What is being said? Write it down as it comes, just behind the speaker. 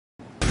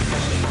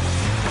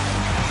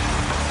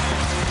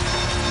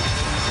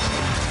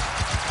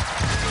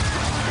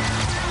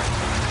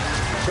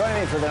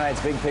Joining me for the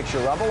night's Big Picture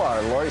Rumble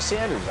are Laurie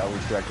Sanders,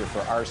 Outreach Director for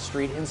Our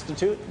Street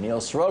Institute,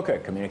 Neil Soroka,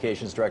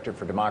 Communications Director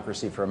for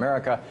Democracy for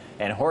America,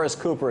 and Horace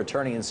Cooper,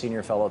 Attorney and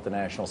Senior Fellow at the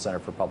National Center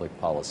for Public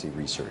Policy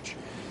Research.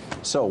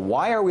 So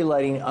why are we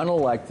letting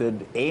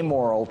unelected,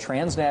 amoral,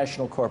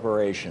 transnational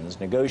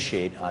corporations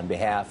negotiate on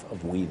behalf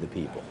of we the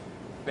people?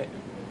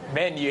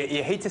 Man,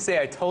 you hate to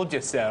say I told you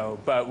so,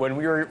 but when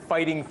we were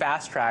fighting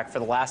fast track for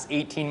the last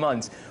 18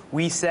 months,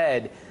 we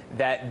said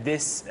that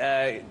this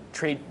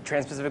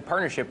Trans-Pacific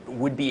Partnership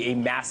would be a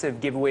massive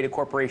giveaway to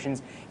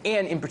corporations,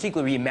 and in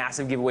particular be a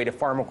massive giveaway to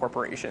pharma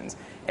corporations.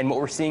 And what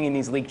we're seeing in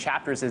these leaked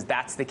chapters is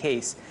that's the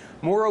case.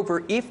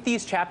 Moreover, if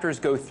these chapters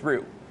go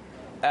through,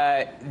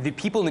 the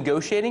people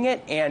negotiating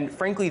it, and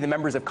frankly the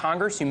members of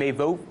Congress who may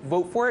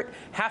vote for it,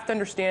 have to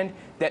understand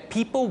that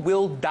people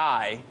will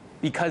die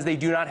because they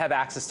do not have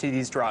access to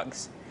these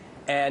drugs,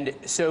 and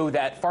so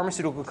that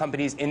pharmaceutical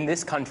companies in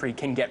this country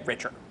can get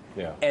richer.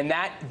 Yeah. And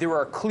that there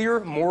are clear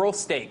moral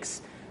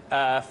stakes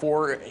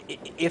for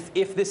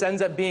if this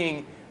ends up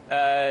being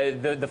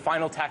the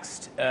final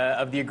text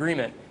of the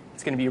agreement.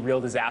 It's going to be a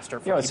real disaster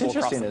for people across the world.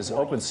 What's interesting is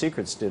Open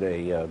Secrets did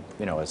a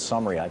a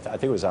summary. I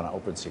think it was on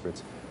Open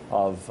Secrets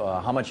of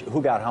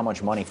who got how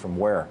much money from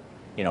where.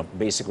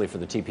 Basically for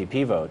the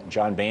TPP vote.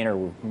 John Boehner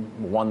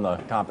won the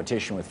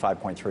competition with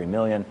 $5.3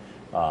 million.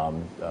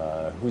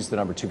 Who's the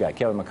number 2 guy?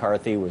 Kevin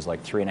McCarthy was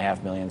like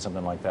 $3.5 million,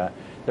 something like that.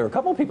 There were a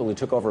couple of people who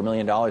took over $1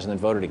 million and then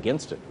voted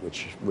against it,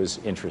 which was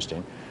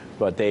interesting.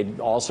 But they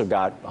also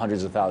got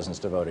hundreds of thousands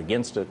to vote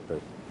against it. But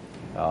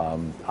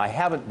I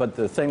haven't. But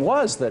the thing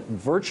was that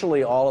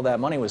virtually all of that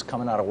money was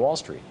coming out of Wall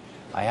Street.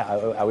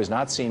 I was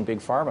not seeing Big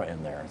Pharma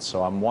in there.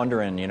 So I'm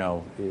wondering,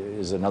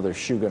 is another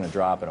shoe going to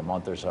drop in a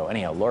month or so?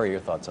 Anyhow, Laurie, your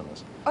thoughts on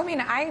this? I mean,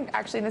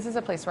 this is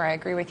a place where I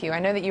agree with you. I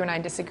know that you and I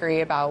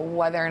disagree about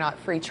whether or not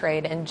free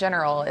trade in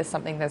general is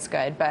something that's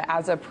good. But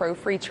as a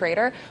pro-free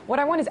trader, what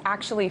I want is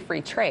actually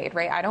free trade,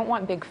 right? I don't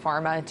want Big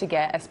Pharma to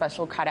get a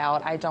special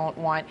cutout. I don't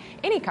want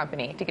any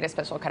company to get a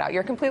special cutout.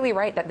 You're completely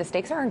right that the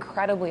stakes are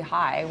incredibly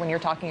high when you're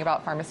talking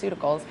about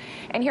pharmaceuticals.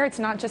 And here it's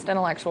not just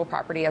intellectual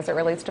property as it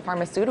relates to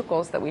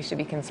pharmaceuticals that we should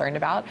be concerned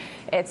about.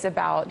 It's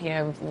about,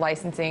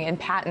 licensing and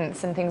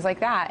patents and things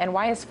like that. And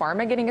why is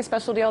pharma getting a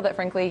special deal that,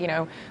 frankly,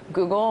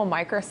 Google,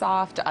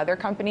 Microsoft, other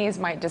companies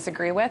might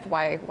disagree with?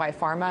 Why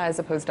pharma as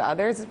opposed to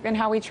others in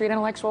how we treat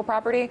intellectual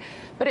property?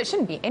 But it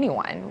shouldn't be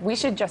anyone. We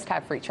should just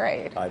have free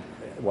trade.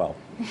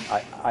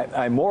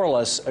 I more or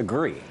less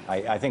agree.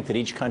 I think that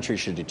each country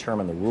should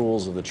determine the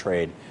rules of the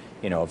trade,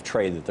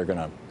 that they're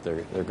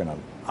going to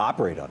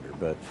operate under.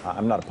 But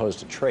I'm not opposed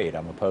to trade.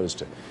 I'm opposed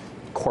to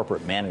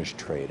corporate managed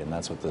trade, and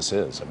that's what this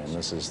is. I mean,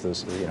 this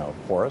is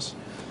Horace?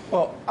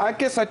 Well, I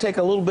guess I take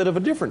a little bit of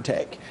a different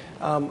take.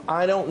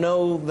 I don't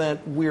know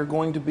that we're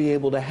going to be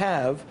able to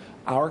have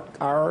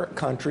our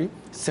country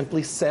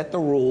simply set the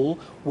rule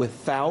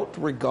without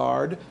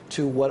regard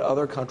to what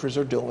other countries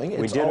are doing.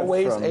 We did it from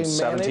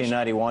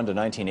 1791 to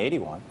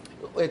 1981.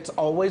 It's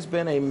always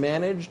been a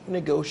managed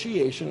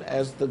negotiation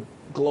as the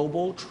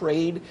global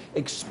trade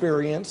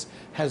experience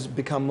has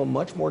become a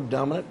much more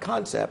dominant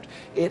concept.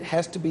 It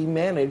has to be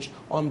managed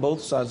on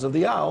both sides of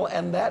the aisle,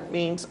 and that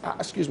means,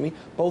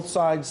 both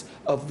sides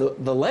of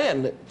the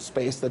land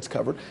space that's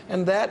covered,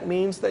 and that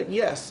means that,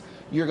 yes,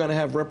 you're going to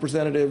have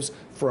representatives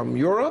from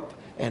Europe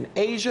and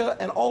Asia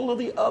and all of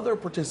the other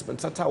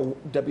participants. That's how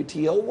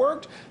WTO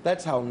worked.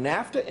 That's how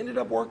NAFTA ended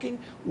up working.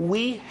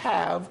 We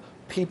have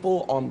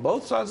people on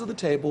both sides of the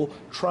table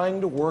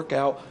trying to work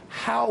out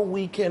how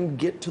we can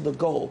get to the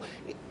goal.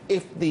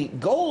 If the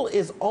goal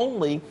is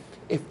only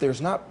if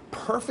there's not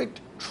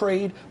perfect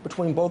trade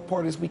between both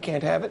parties, we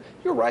can't have it.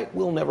 You're right,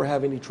 we'll never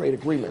have any trade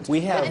agreements.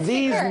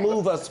 These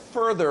move us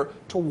further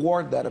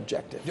toward that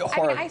objective.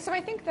 So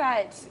I think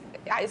that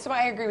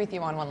I agree with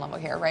you on one level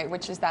here, right?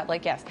 Which is that,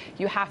 yes,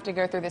 you have to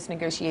go through this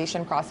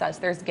negotiation process.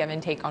 There's give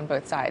and take on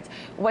both sides.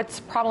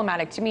 What's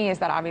problematic to me is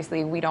that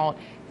obviously we don't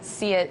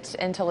see it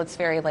until it's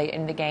very late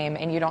in the game,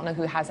 and you don't know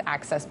who has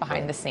access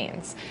behind the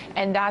scenes.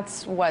 And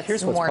that's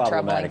what's more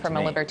troubling from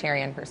a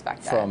libertarian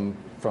perspective.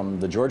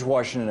 From the George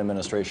Washington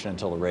administration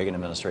until the Reagan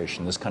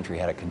administration, this country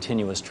had a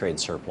continuous trade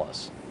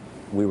surplus.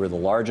 We were the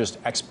largest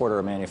exporter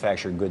of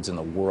manufactured goods in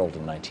the world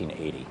in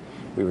 1980.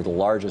 We were the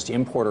largest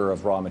importer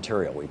of raw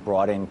material. We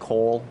brought in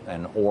coal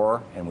and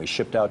ore, and we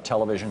shipped out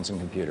televisions and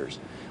computers.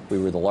 We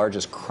were the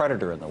largest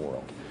creditor in the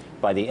world.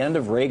 By the end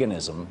of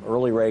Reaganism,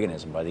 early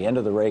Reaganism, by the end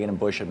of the Reagan and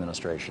Bush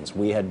administrations,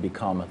 we had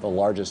become the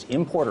largest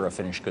importer of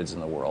finished goods in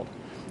the world.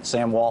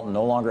 Sam Walton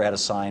no longer had a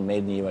sign made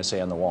in the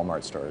USA on the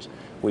Walmart stores.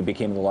 We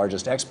became the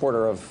largest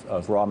exporter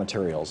of raw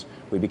materials.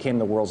 We became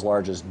the world's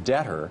largest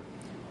debtor,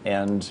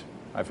 and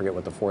I forget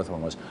what the fourth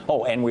one was.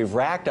 Oh, and we've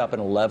racked up an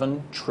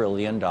 $11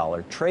 trillion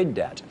trade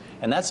debt.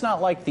 And that's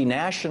not like the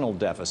national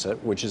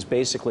deficit, which is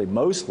basically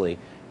mostly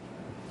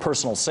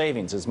personal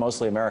savings. It's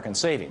mostly American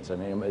savings. I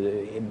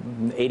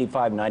mean,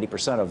 85,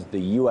 90% of the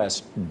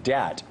U.S.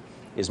 debt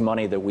is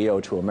money that we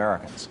owe to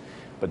Americans.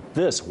 But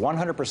this,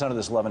 100% of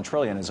this 11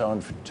 trillion is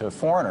owned to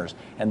foreigners,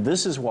 and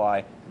this is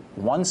why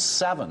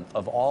 1/7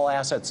 of all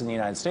assets in the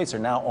United States are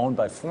now owned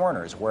by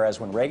foreigners, whereas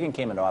when Reagan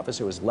came into office,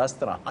 it was less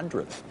than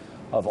 100th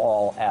of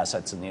all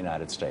assets in the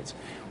United States.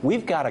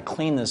 We've got to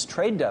clean this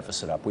trade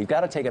deficit up. We've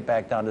got to take it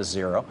back down to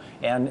zero.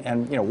 And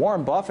you know,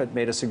 Warren Buffett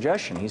made a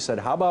suggestion. He said,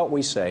 how about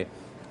we say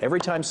every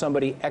time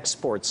somebody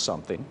exports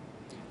something,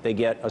 they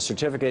get a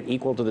certificate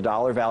equal to the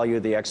dollar value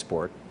of the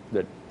export,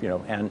 that, you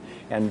know,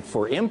 and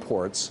for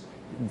imports,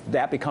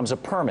 that becomes a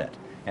permit.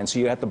 And so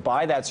you have to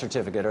buy that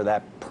certificate or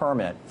that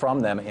permit from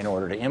them in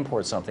order to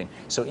import something.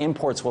 So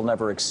imports will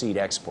never exceed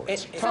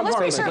exports. So let's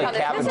be clear about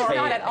this. This is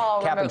not at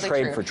all cap and remotely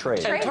trade true. for trade.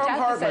 Trade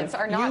deficits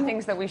are not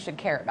things that we should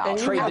care about.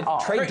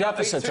 Trade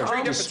deficits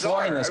are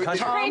destroying this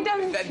country.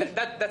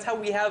 That's how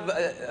we have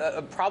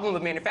a problem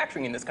with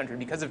manufacturing in this country,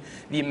 because of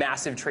the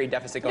massive trade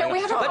deficit going on. No,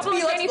 we have a problem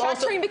with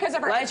manufacturing because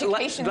of our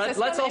education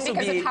system and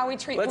because of how we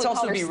treat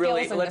blue-collar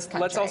skills in this country.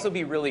 Let's also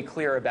be really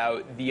clear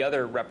about the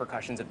other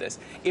repercussions of this.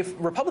 If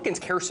Republicans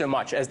care so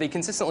much, as they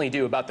consistently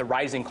do, about the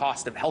rising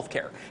cost of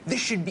healthcare, this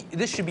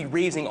should be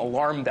raising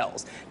alarm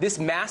bells. This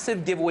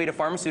massive giveaway to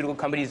pharmaceutical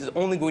companies is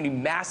only going to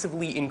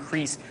massively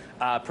increase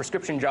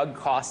prescription drug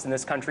costs in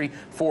this country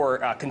for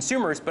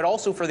consumers, but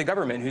also for the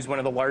government, who's one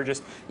of the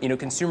largest,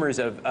 consumers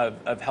of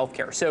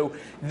healthcare. So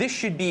this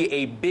should be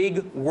a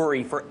big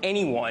worry for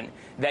anyone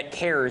that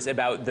cares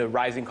about the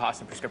rising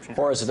cost of prescription drugs.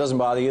 Horace, it doesn't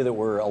bother you that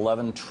we're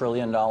 $11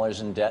 trillion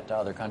in debt to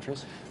other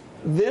countries?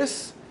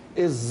 This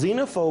is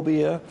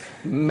xenophobia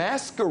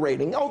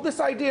masquerading. Oh,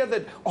 this idea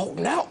that,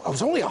 now it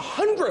was only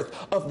 100th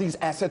of these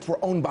assets were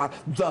owned by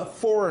the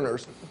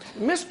foreigners.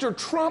 Mr.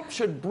 Trump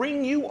should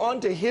bring you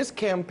onto his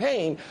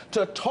campaign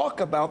to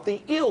talk about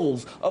the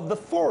ills of the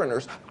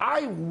foreigners.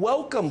 I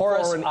welcome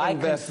foreign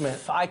investment.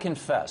 I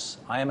confess,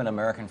 I am an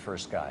American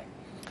first guy.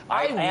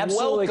 I I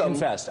absolutely welcome-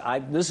 confessed.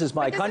 This is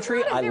my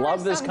country. I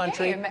love this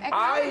country.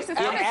 I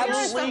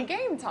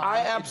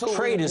absolutely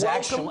Trade is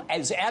welcome-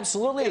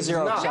 absolutely a It's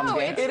zero-sum not.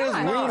 game. It is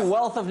not. Read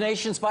Wealth of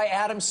Nations by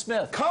Adam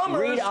Smith. Commerce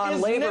Read On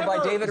is Labor by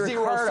never David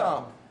Ricardo.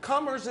 zero-sum.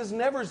 Commerce is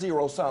never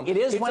zero-sum. It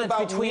is when it's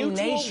about between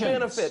mutual nations.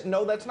 benefit.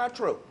 No, that's not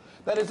true.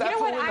 That is You know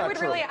absolutely what? not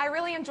true. I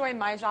really enjoy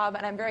my job,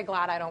 and I'm very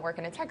glad I don't work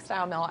in a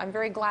textile mill. I'm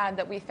very glad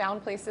that we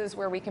found places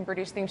where we can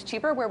produce things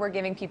cheaper, where we're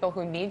giving people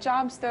who need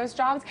jobs those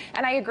jobs.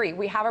 And I agree,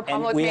 we have a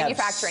problem with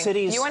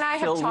manufacturing. You and I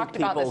have talked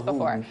about this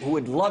before. Who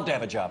would love to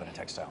have a job in a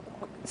textile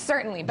mill.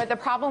 Certainly, but the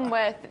problem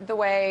with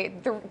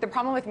the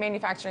problem with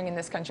manufacturing in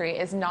this country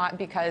is not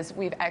because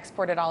we've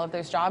exported all of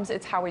those jobs.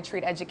 It's how we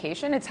treat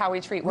education. It's how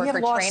we treat worker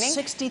We have training. lost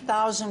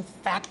 60,000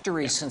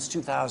 factories since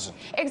 2000.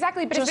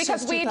 Exactly, but Just it's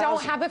because since we 2000.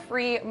 don't have a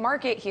free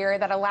market here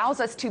that allows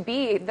us to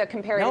be the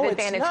comparative No, it's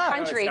advantage not.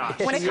 country No, it's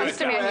not. when it She comes is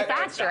to correct.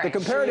 manufacturing. The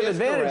comparative She is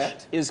advantage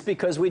correct. is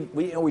because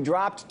we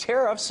dropped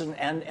tariffs,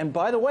 and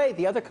by the way,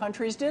 the other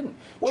countries didn't.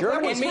 Well,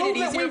 Germany that would made it prove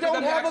that easier we for don't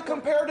them to have a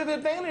export. comparative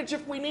advantage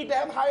if we need to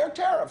have higher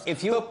tariffs.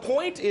 The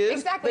point is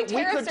Exactly. that we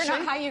Tariffs could are not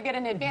change- how you get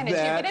an advantage. You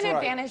That's get an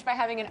right. advantage by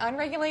having an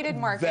unregulated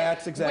market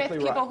That's exactly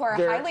with people right. who are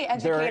There- highly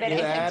there- educated and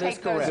that can is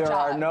take those correct. jobs. There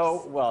are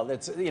no, well,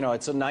 it's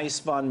a nice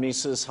fun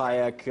Mises,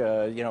 Hayek,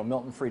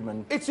 Milton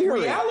Friedman. It's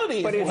theory,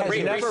 reality. but it has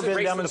Race- never race- been race to the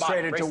bottom,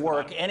 demonstrated race to to the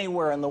work bottom.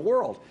 anywhere in the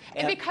world.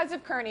 And because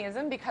of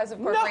cronyism, because of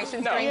No,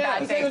 corporations no, doing yeah, bad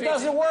because things. it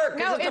doesn't work. 'Cause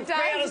No, it's it a does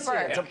fantasy.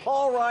 work. It's a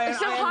Paul Ryan,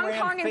 So Ayn Hong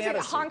Rand Kong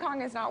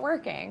fantasy. is not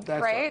working,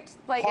 That's right? right.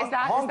 Like, is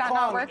that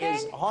not working?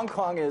 Hong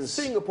Kong is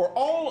Singapore,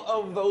 all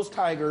of those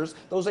tigers,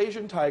 those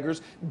Asian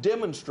tigers,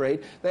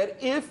 demonstrate that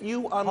if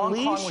you Hong Kong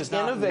unleash was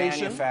not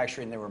innovation,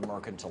 manufacturing; they were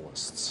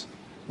mercantilists.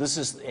 This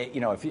is,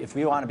 if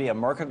we want to be a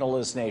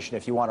mercantilist nation,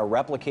 if you want to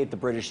replicate the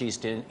British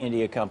East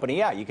India Company,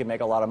 yeah, you can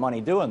make a lot of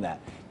money doing that.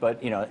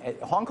 But,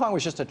 Hong Kong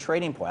was just a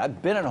trading point.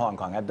 I've been in Hong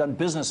Kong. I've done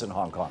business in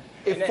Hong Kong.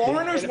 if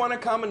foreigners want to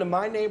come into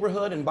my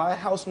neighborhood and buy a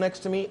house next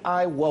to me,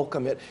 I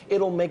welcome it.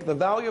 It'll make the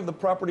value of the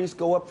properties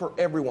go up for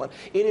everyone.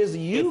 It is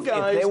you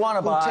guys if they want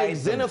to who buy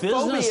take the xenophobia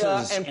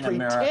businesses and in pretend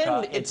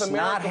America, it's not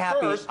America happy.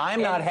 first.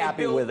 I'm not and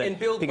happy build- with and it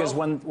build because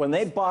wealth. when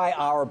they buy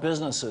our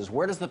businesses,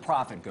 where does the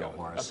profit go,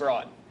 Horace?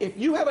 Abroad. If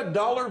you have a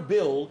dollar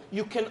bill,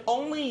 you can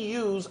only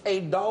use a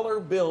dollar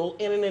bill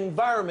in an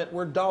environment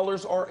where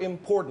dollars are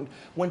important.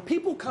 When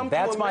people come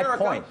That's to my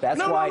America, point. That's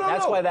No, why. no, no,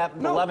 That's no. why that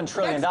No, $11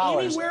 trillion that's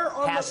anywhere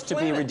on has the to be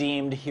planet.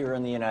 redeemed here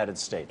in the United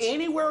States.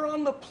 Anywhere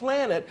on the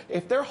planet,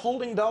 if they're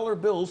holding dollar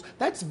bills,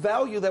 that's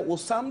value that will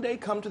someday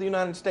come to the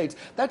United States.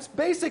 That's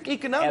basic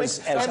economics.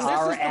 As and this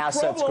our is the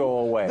assets problem. go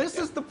away. This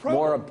is the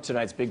problem. More of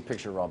tonight's Big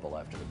Picture Rumble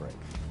after the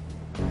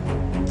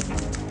break.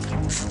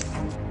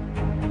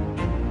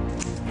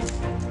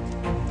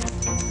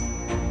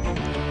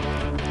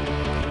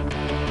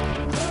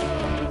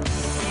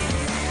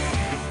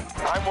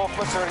 I'm Wolf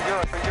Blitzer,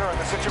 and you're in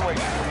the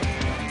situation.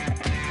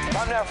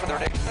 I'm now for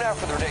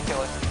the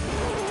ridiculous.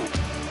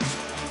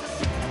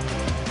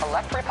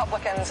 Elect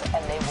Republicans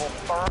and they will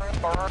burn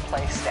the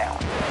place down.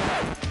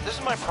 This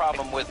is my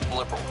problem with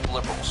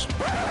liberals.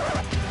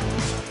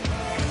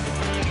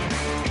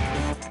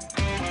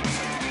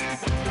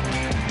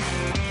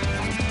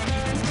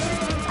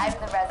 I'm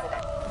the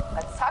resident.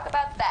 Let's talk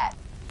about that.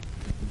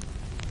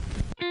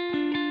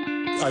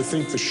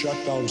 think the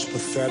shutdown's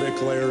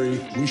pathetic, Larry.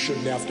 We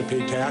shouldn't have to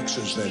pay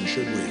taxes then,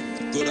 should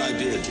we? Good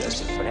idea,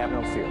 Jesse. But have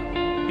no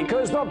fear,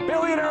 because the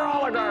billionaire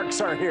oligarchs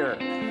are here.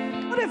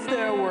 What if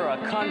there were a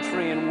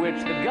country in which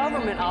the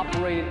government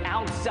operated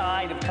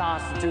outside of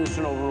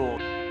constitutional rule?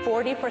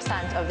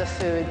 40% of the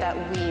food that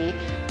we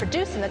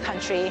produce in the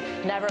country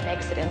never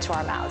makes it into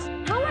our mouths.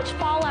 How much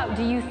fallout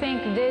do you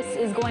think this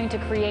is going to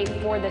create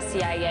for the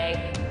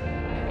CIA?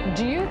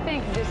 Do you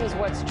think this is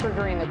what's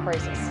triggering the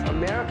crisis?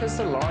 America's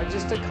the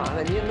largest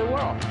economy in the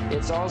world.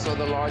 It's also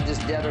the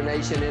largest debtor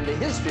nation in the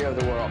history of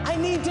the world. I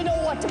need to know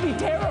what to be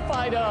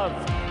terrified of.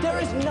 There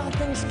is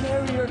nothing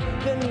scarier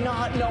than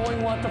not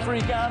knowing what to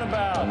freak out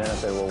about. One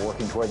minute they were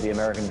working toward the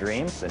American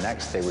dream, the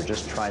next they were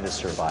just trying to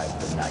survive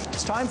the night.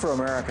 It's time for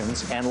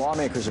Americans and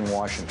lawmakers in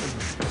Washington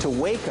to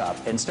wake up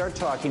and start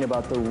talking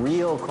about the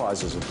real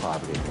causes of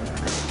poverty in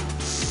America.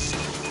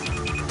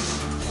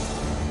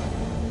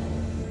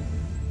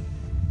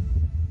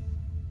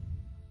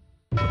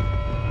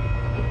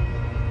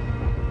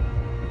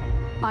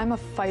 I'm a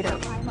fighter.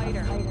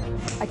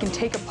 I can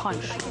take a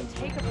punch.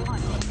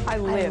 I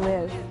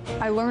live.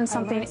 I learn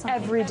something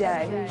every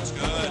day.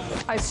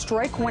 I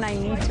strike when I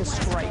need to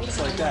strike. Just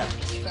like that.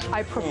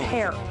 I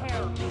prepare.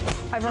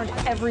 I've earned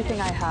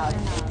everything I have.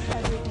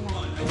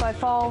 If I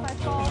fall,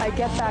 I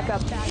get back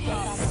up.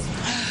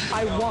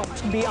 I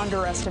won't be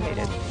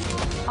underestimated.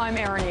 I'm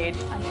Aaron Aid,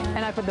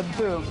 and I put the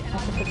boom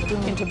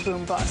into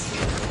boom bust.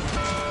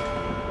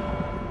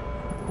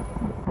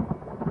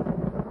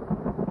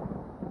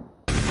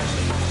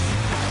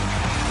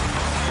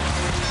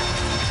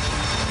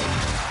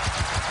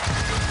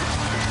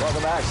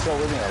 Welcome back. Still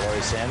with me are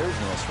Laurie Sanders,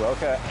 Ms.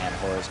 Rocha, and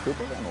Horace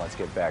Cooper, and let's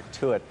get back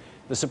to it.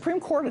 The Supreme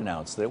Court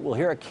announced that it will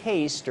hear a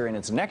case during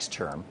its next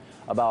term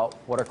about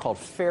what are called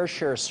fair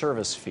share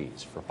service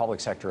fees for public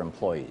sector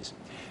employees.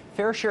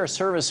 Fair share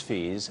service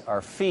fees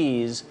are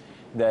fees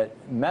that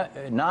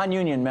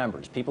non-union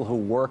members, people who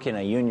work in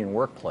a union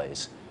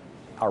workplace,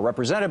 are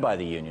represented by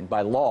the union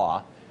by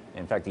law.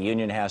 In fact, the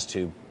union has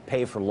to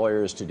pay for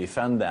lawyers to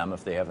defend them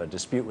if they have a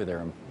dispute with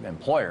their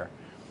employer.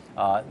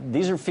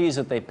 These are fees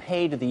that they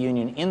pay to the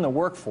union in the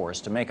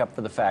workforce to make up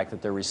for the fact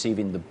that they're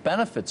receiving the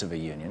benefits of a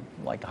union,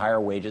 like higher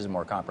wages and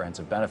more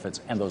comprehensive benefits,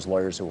 and those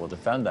lawyers who will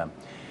defend them.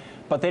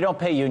 But they don't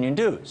pay union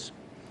dues.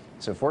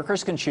 So if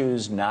workers can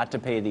choose not to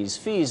pay these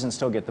fees and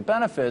still get the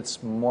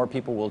benefits, more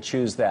people will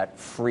choose that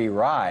free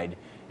ride,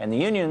 and the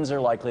unions are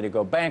likely to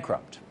go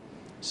bankrupt.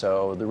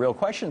 So the real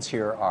questions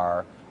here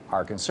are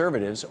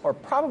conservatives, or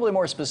probably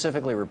more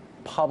specifically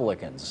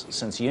Republicans,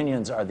 since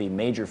unions are the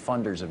major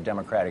funders of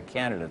Democratic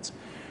candidates,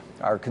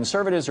 are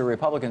conservatives or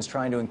Republicans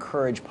trying to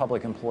encourage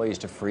public employees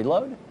to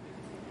freeload?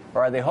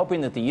 Or are they hoping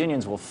that the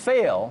unions will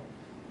fail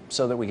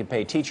so that we can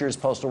pay teachers,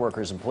 postal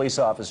workers, and police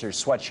officers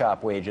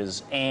sweatshop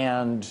wages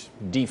and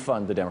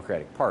defund the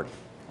Democratic Party?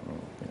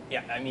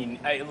 Yeah, I mean,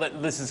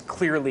 this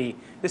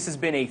has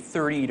been a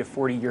 30 to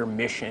 40-year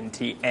mission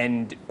to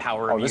end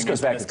power of unions. This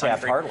goes back to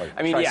Taft Hartley.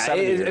 I mean, yeah,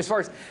 as far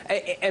as,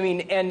 I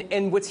mean,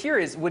 and what's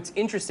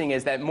interesting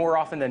is that more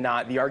often than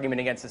not, the argument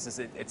against this is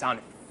it's on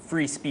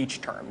free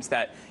speech terms,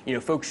 that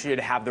folks should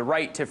have the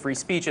right to free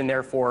speech, and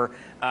therefore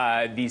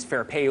these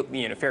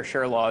fair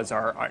share laws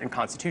are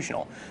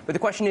unconstitutional. But the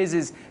question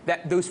is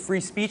that those free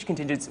speech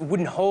contingents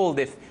wouldn't hold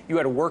if you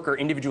had a worker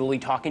individually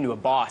talking to a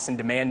boss and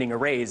demanding a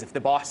raise. If the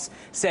boss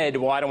said,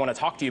 "Well, I don't want to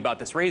talk to you about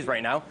this raise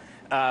right now,"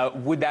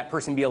 would that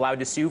person be allowed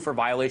to sue for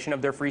violation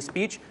of their free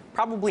speech?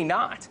 Probably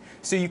not.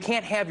 So you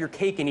can't have your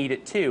cake and eat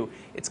it too.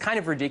 It's kind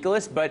of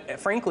ridiculous, but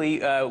frankly,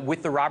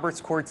 with the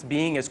Roberts courts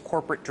being as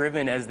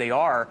corporate-driven as they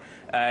are,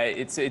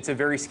 it's a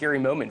very scary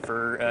moment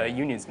for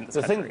unions in this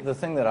country. The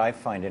thing that I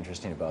find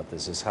interesting about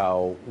this is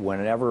how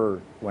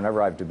whenever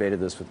I've debated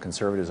this with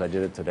conservatives, I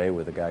did it today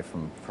with a guy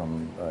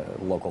from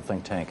a local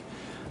think tank,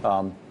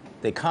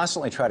 they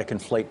constantly try to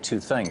conflate two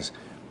things.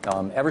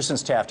 Ever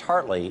since Taft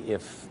Hartley,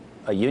 if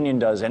a union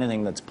does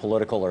anything that's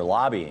political or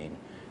lobbying,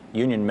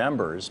 union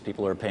members,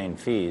 people who are paying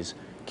fees,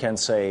 can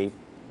say,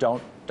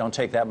 don't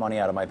take that money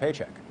out of my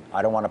paycheck.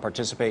 I don't want to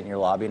participate in your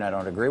lobbying. I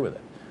don't agree with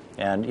it.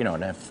 And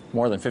and if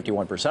more than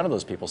 51% of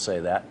those people say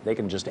that, they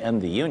can just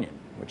end the union,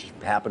 which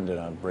happened in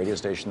a radio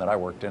station that I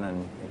worked in,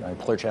 and a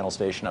Clear Channel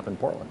station up in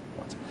Portland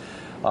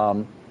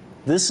once.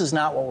 This is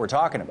not what we're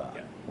talking about.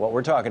 Yeah. What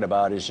we're talking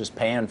about is just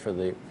paying for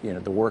the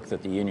the work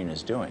that the union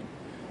is doing.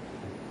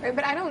 Right,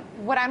 but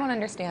what I don't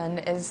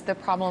understand is the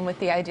problem with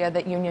the idea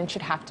that unions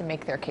should have to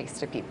make their case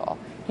to people.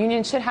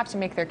 Unions should have to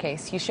make their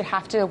case. You should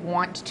have to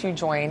want to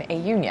join a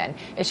union.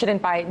 It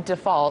shouldn't by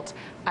default,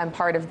 I'm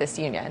part of this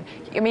union.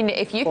 I mean,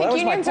 if you think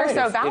unions are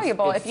so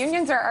valuable, if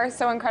unions are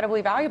so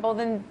incredibly valuable,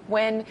 then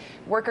when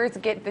workers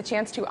get the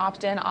chance to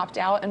opt in, opt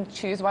out, and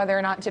choose whether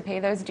or not to pay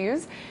those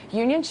dues,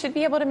 unions should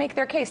be able to make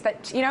their case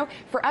that,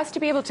 for us to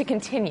be able to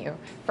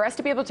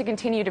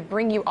continue to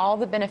bring you all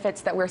the benefits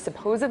that we're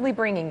supposedly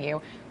bringing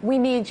you, we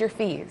need your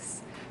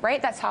fees.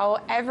 right? That's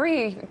how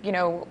every,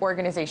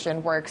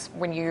 organization works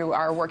when you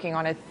are working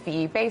on a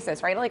fee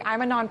basis, right? Like,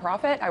 I'm a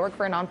nonprofit, I work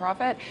for a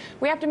nonprofit.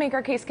 We have to make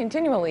our case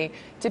continually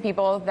to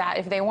people that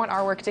if they want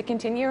our work to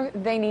continue,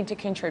 they need to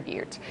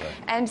contribute. Right.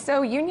 And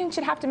so unions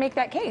should have to make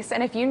that case.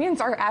 And if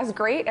unions are as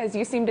great as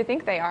you seem to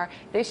think they are,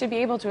 they should be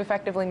able to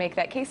effectively make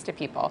that case to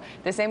people.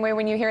 The same way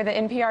when you hear the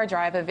NPR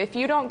drive of, if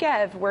you don't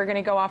give, we're going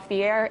to go off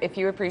the air. If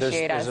you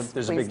appreciate us,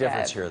 there's a big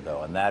difference here,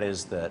 though, and that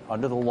is that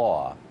under the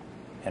law,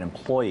 an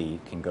employee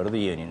can go to the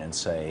union and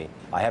say,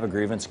 I have a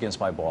grievance against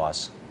my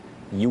boss.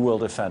 You will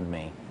defend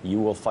me. You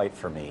will fight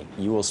for me.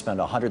 You will spend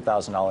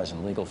 $100,000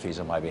 in legal fees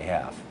on my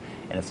behalf.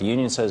 And if the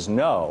union says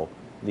no,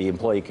 the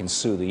employee can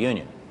sue the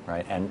union,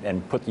 right,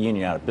 and put the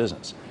union out of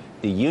business.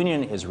 The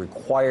union is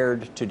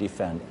required to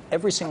defend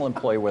every single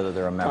employee, whether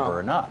they're a member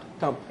or not.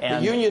 Tom,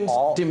 the unions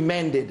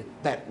demanded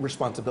that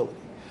responsibility.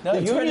 No,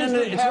 it's written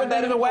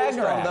into the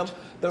Wagner Act.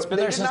 It's been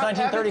there since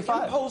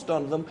 1935. Imposed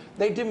on them.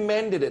 They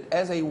demanded it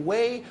as a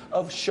way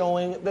of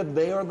showing that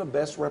they are the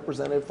best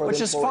representative for the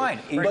employees. Which is fine.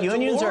 But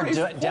unions are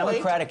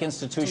democratic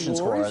institutions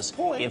for us.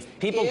 If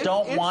people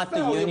don't want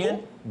the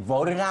union,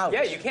 vote it out.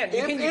 Yeah, you can.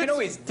 You can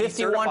always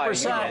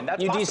 51%.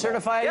 You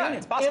decertify a union.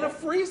 It's possible. In a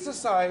free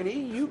society,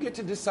 you get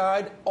to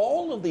decide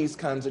all of these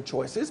kinds of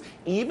choices,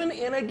 even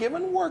in a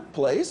given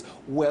workplace,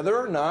 whether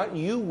or not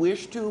you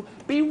wish to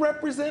be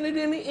represented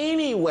in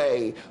any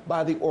way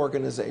by the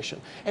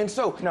organization. And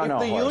so, if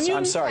the union,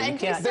 I'm sorry, you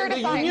can't. The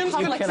unions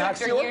can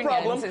fix your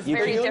problem. The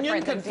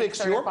union can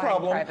fix your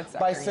problem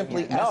by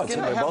simply asking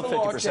to have the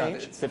law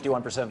changed.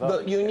 51%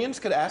 vote. The unions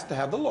could ask to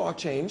have the law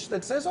changed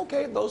that says,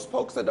 okay, those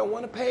folks that don't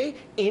want to pay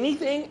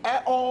anything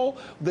at all,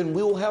 then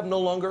we will have no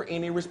longer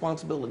any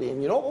responsibility.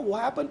 And you know what will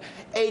happen?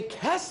 A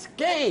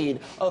cascade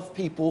of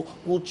people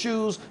will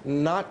choose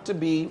not to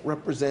be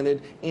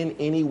represented in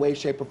any way,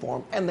 shape, or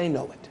form, and they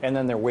know it. And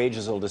then their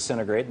wages will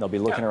disintegrate, and they'll be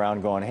looking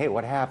around going, hey,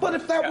 what happened? But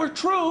if that were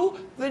true,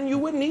 then you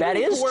wouldn't need that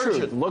is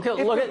coercion. True. Look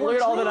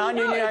at all the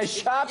non-unionized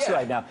shops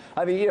right now.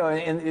 I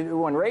mean,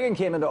 when Reagan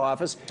came into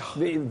office,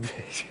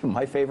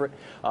 my favorite,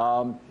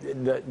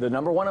 the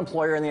number one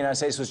employer in the United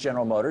States was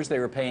General Motors. They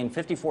were paying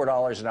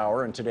 $54 an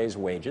hour in today's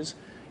wages.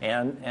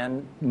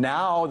 And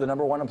now the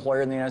number one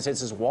employer in the United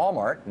States is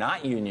Walmart,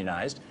 not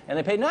unionized, and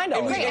they pay $9 an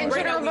hour. And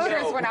General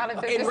Motors went out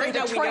of business in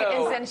Detroit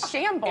is in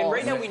shambles. And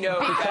right now we know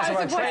because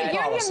of what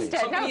unions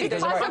did. No,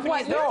 because of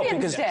what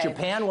unions did.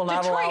 Japan will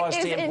not allow us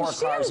to import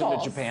cars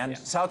into Japan.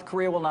 South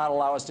Korea will not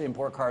allow us to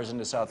import cars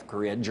into South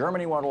Korea.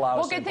 Germany won't allow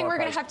us to import cars. Well, good thing we're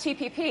going to have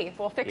TPP.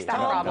 We'll fix that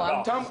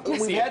problem. Tom,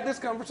 we've had this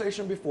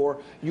conversation before.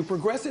 You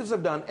progressives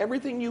have done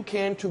everything you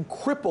can to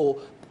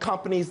cripple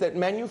companies that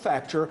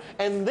manufacture,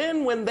 and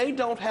then when they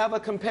don't have a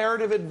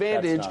comparative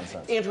advantage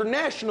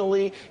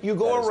internationally, you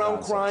go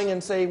around crying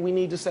and say we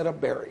need to set up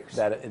barriers.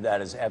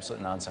 That is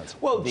absolute nonsense.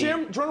 Well,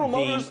 General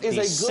Motors is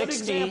a good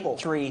example.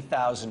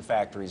 63,000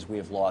 factories we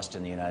have lost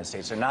in the United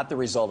States are not the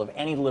result of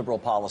any liberal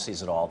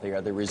policies at all. They are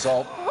the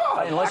result,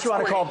 unless you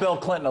want to call Bill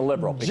Clinton a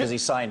liberal because he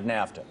signed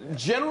NAFTA.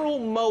 General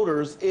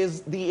Motors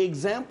is the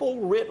example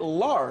writ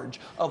large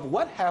of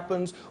what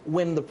happens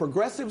when the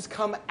progressives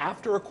come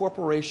after a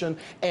corporation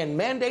and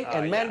mandate. Yeah,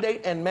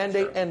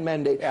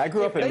 I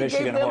grew up in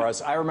Michigan,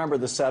 Horace. I remember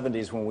the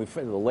 70s,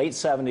 the late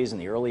 70s and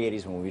the early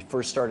 80s when we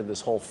first started this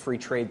whole free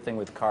trade thing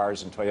with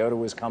cars, and Toyota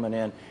was coming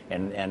in,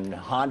 and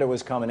Honda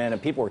was coming in, and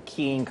people were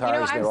keying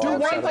cars. You can do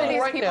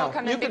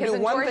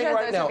one thing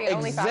right now.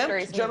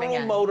 Exempt General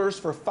Motors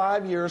for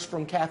 5 years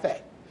from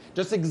CAFE.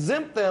 Just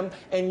exempt them,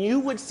 and you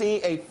would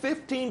see a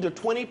 15 to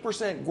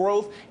 20%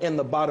 growth in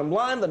the bottom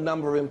line, the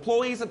number of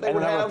employees that they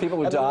would have. And the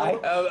number of people who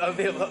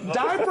die?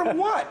 Die from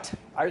what?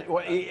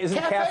 Isn't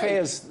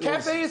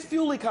CAFE is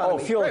fuel economy. Oh,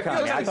 fuel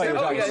economy. I thought you were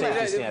talking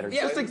safety standards.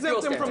 Just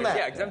exempt them from that.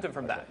 Yeah, exempt them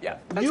from that. Yeah.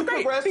 You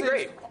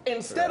progressives,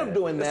 instead of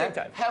doing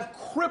that, have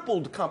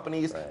crippled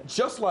companies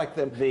just like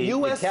them. The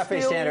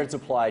CAFE standards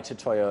apply to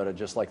Toyota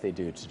just like they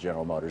do to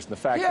General Motors. And the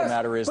fact of the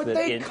matter is that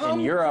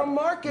in Europe,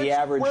 the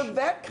average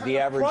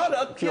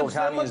fuel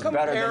economy is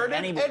better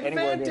than anywhere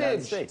in the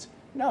United States.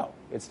 No,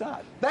 it's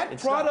not. That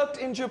product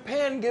in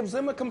Japan gives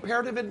them a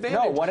comparative advantage.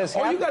 No, what has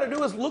happened? All you got to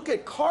do is look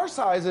at car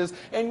sizes,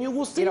 and you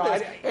will see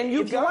this.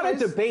 If you want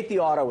to debate the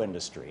auto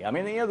industry, I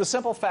mean, the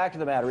simple fact of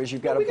the matter is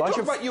you've got a bunch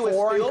of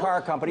foreign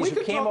car companies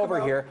who came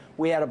over here.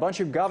 We had a bunch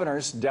of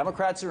governors,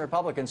 Democrats and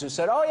Republicans, who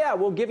said, oh, yeah,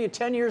 we'll give you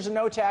 10 years of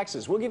no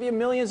taxes. We'll give you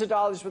millions of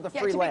dollars worth of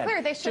free land. To be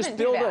clear, they shouldn't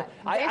do that.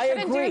 I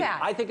agree.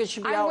 I think it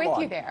should be outlawed. I'm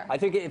with you there. I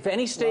think if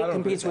any state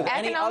competes with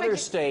any other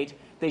state,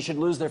 they should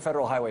lose their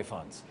federal highway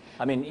funds.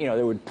 I mean,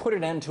 they would put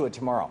an end to it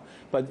tomorrow.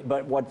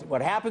 But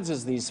what happens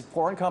is these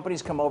foreign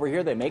companies come over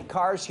here, they make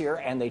cars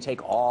here, and they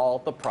take all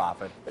the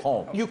profit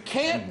home. You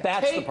can't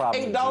take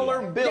a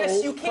dollar bill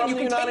yes, you can. from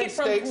the United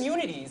States. You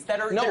can take it from communities that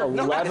are... No,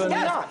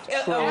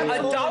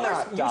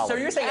 So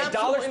you're saying a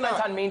dollar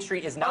spent on Main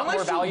Street is not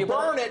more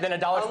valuable than a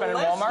dollar spent in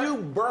Walmart? Unless you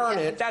burn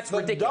it, that's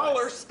ridiculous. The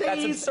dollar stays...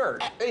 That's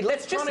absurd.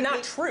 That's just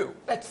not true.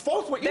 That's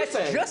false what you're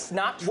saying. That's just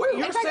not true.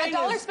 In fact, a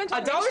dollar spent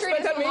on Main Street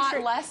is a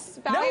lot less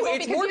valuable. No,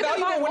 it's more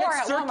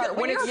valuable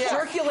when it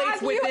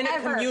circulates within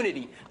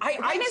community.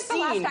 I've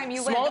seen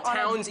small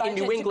towns in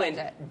New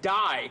England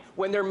die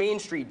when their Main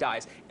Street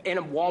dies and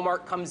a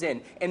Walmart comes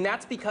in. And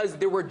that's because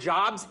there were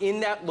jobs in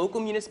that local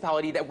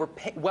municipality that were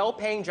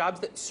well-paying jobs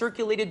that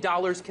circulated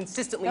dollars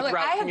consistently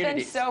throughout communities. I have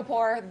been so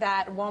poor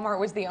that Walmart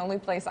was the only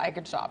place I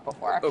could shop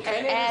before.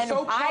 Okay. And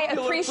I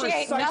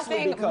appreciate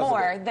nothing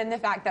more than the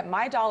fact that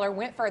my dollar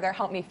went further,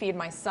 helped me feed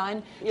my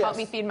son, helped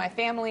me feed my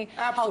family,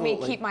 helped me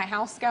keep my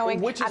house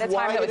going at a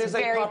time that was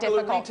very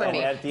difficult for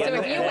me. So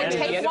if you would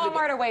take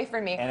Walmart away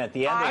from me,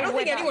 I don't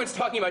think anyone's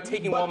talking about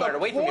taking Walmart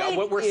away from me.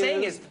 What we're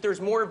saying is there's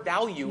more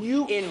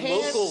value in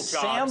local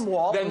jobs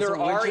than there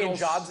are in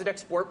jobs that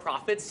export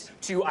profits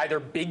to either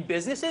big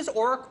businesses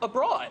or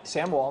abroad.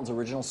 Sam Walton's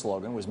original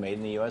slogan was "Made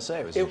in the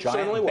USA." It was a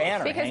giant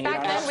banner. Because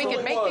back then we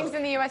could make things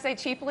in the USA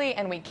cheaply,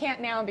 and we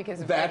can't now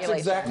because of That's regulation.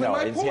 exactly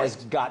my point. It has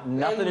got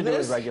nothing to do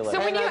with regulation.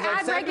 So when you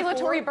add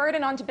regulatory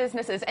burden onto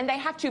businesses and they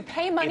have to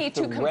pay money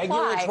to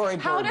comply,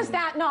 how does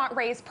that not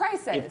raise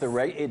prices?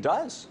 It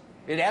does.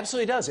 It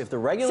absolutely does. If the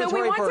regulatory So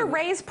we want burden, to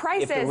raise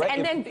prices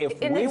and then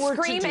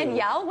scream and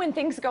yell when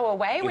things go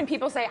away, when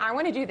people say, I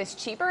want to do this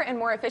cheaper and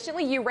more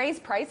efficiently, you raise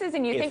prices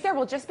and you think there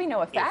will just be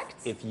no effect?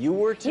 If you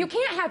were to... You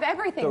can't have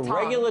everything, The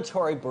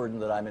regulatory burden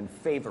that I'm in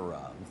favor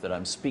of, that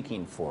I'm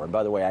speaking for, and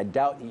by the way, I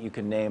doubt that you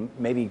can name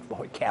maybe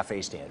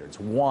CAFE standards,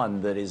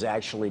 one that is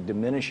actually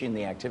diminishing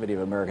the activity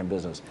of American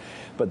business.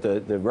 But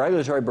the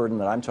regulatory burden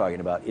that I'm talking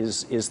about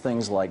is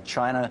things like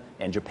China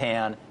and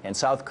Japan and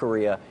South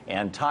Korea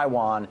and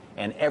Taiwan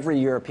and every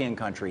European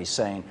country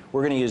saying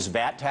we're going to use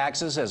VAT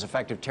taxes as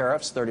effective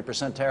tariffs,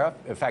 30% tariff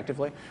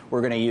effectively.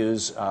 We're going to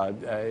use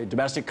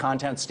domestic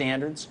content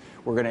standards.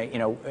 We're going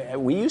to,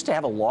 we used to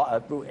have a law,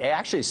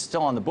 actually it's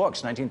still on the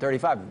books,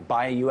 1935,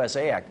 Buy a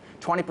USA Act.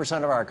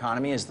 20% of our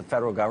economy is the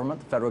federal government.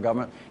 The federal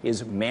government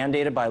is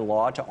mandated by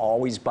law to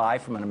always buy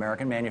from an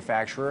American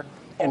manufacturer.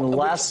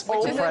 Unless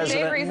the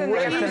president,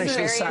 let me finish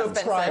this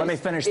sentence. Let me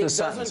finish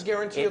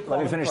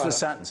this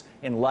sentence.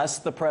 Unless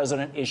the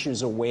president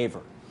issues a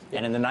waiver.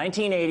 And in the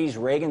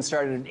 1980s, Reagan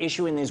started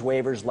issuing these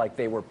waivers like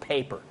they were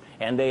paper.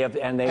 And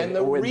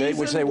the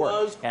reason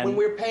was when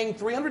we were paying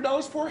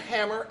 $300 for a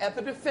hammer at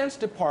the Defense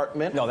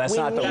Department. No, that's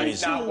not the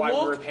reason. That's not why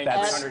we were paying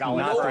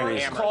 $300 for a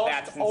hammer.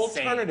 That's insane.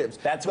 Alternatives.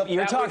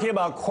 You're talking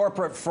about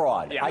corporate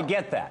fraud. Yeah. I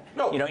get that.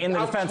 No, in the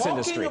defense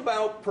industry. I'm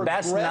talking about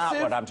that's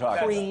not what I'm talking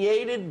about.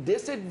 Created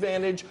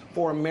disadvantage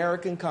for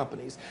American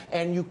companies.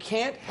 And you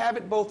can't have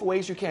it both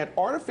ways. You can't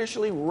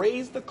artificially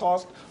raise the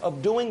cost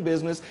of doing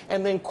business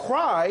and then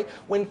cry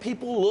when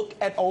people look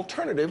at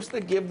alternatives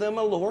that give them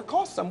a lower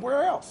cost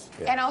somewhere else.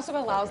 Yeah. And also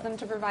allows them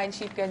to provide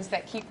cheap goods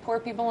that keep poor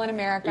people in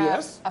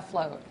America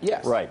afloat.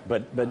 Yes. Right,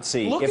 but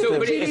see, if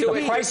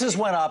the prices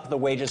went up, the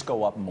wages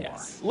go up more.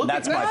 Yes.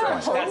 That's my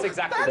point. That's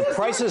exactly the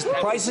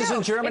prices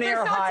in Germany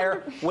are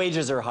higher,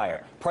 wages are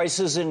higher.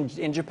 Prices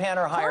in Japan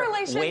are higher,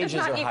 wages are higher. Correlation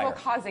does not equal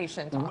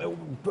causation, Tom.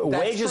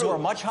 Wages were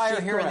much higher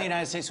here in the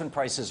United States when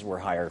prices were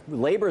higher.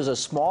 Labor is a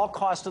small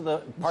cost of the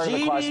part of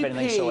the cost of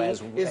anything. So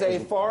is a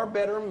far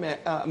better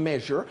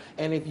measure,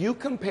 and if you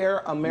compare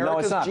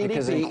America's GDP,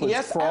 because it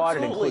includes fraud,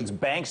 absolutely. It includes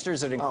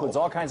banksters, it includes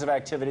all kinds of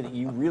activity that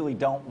you really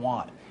don't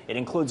want. It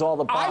includes all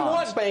the bonds. I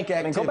want bank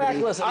activity. Go back,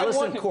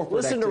 want corporate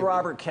listen activity. to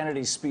Robert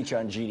Kennedy's speech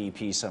on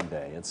GDP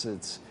someday.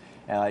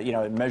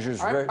 It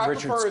measures Richard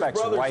prefer Speck's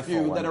his brother's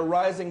rifle. view that a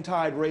rising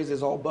tide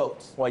raises all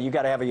boats. Well, you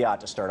got to have a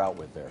yacht to start out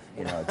with there.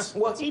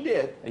 Well, he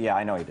did. Yeah,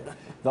 I know he did.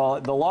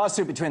 The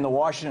lawsuit between the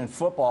Washington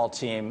football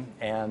team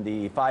and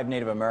the 5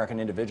 Native American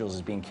individuals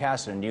is being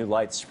cast in a new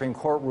light. The Supreme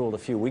Court ruled a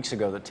few weeks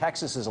ago that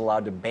Texas is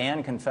allowed to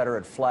ban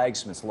Confederate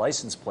flags from its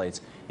license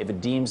plates if it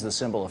deems the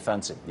symbol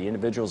offensive. The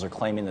individuals are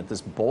claiming that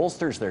this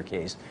bolsters their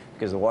case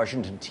because the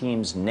Washington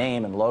team's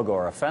name and logo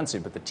are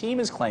offensive, but the team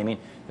is claiming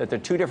that they're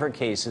two different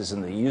cases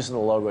and the use of the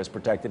logo is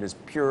protected as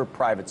pure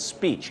private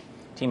speech.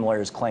 Team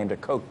lawyers claim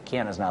that Coke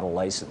can is not a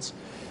license.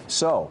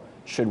 So,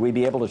 should we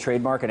be able to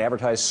trademark and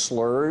advertise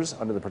slurs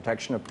under the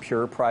protection of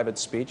pure private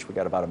speech? We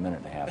got about a minute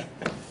and a half.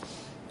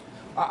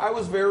 I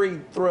was very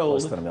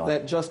thrilled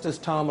that Justice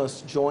Thomas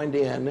joined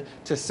in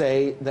to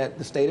say that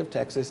the state of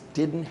Texas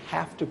didn't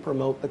have to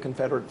promote the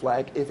Confederate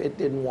flag if it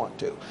didn't want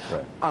to.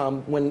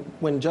 Right.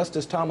 When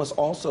Justice Thomas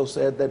also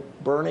said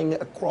that burning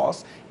a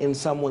cross in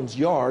someone's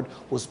yard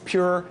was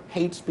pure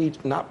hate speech,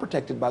 not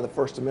protected by the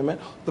First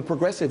Amendment, the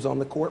progressives on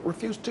the court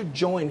refused to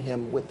join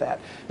him with that.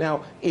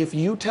 Now, if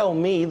you tell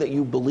me that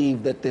you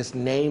believe that this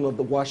name of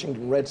the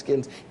Washington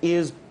Redskins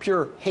is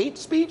pure hate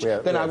speech,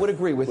 then I would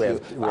agree with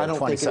you. I don't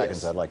 20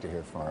 seconds. I'd like to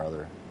hear from our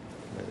other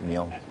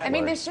Neil. I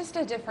mean, there's just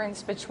a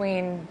difference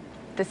between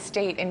the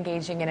state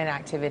engaging in an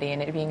activity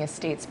and it being a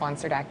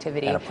state-sponsored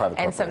activity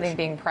and something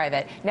being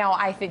private. Now,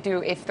 I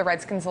do, if the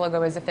Redskins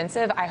logo is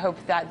offensive, I hope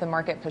that the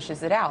market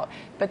pushes it out.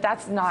 But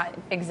that's not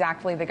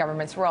exactly the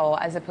government's role,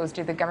 as opposed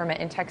to the government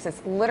in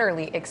Texas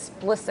literally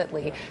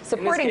explicitly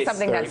supporting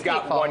something that's hateful.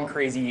 You've got one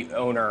crazy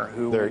owner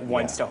who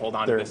wants to hold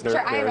on to this.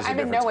 Sure, I'm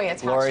in no way attached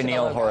to the logo. Lori,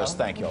 Neil, Horace,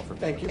 thank you all for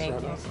being here.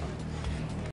 Thank you.